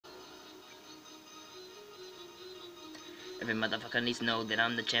Every motherfucker needs to know that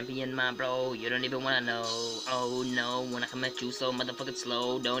I'm the champion, my bro. You don't even wanna know. Oh no, when I come at you so motherfucking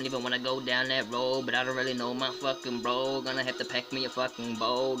slow. Don't even wanna go down that road, but I don't really know my fucking bro. Gonna have to pack me a fucking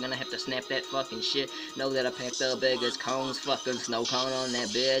bowl. Gonna have to snap that fucking shit. Know that I packed the biggest cones, fucking snow cone on that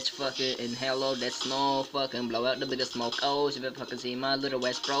bitch. Fucking inhale all that smoke, fucking blow out the biggest smoke. Oh, you better fucking see my little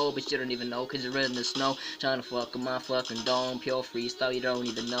West bro, but you don't even know cause you're in the snow. Trying to fuck in my fucking dome, pure freestyle, you don't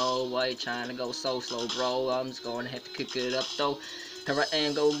even know. Why you trying to go so slow, bro? I'm just gonna have to kick it up though. Here I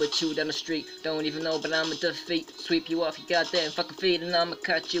am going with you down the street. Don't even know, but I'ma defeat. Sweep you off your goddamn fucking feet. And I'ma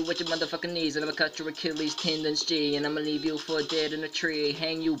cut you with your motherfucking knees. And I'ma cut your Achilles tendons, G. And I'ma leave you for dead in a tree.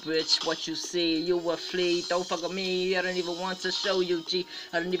 Hang you, bitch, what you see. You a flea, don't fuck with me. I don't even want to show you, G.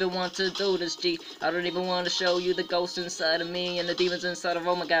 I don't even want to do this, G. I don't even want to show you the ghosts inside of me. And the demons inside of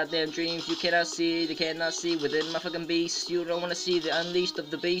all my goddamn dreams. You cannot see, you cannot see within my fucking beast. You don't want to see the unleashed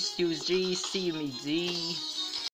of the beast. Use G, see me, G.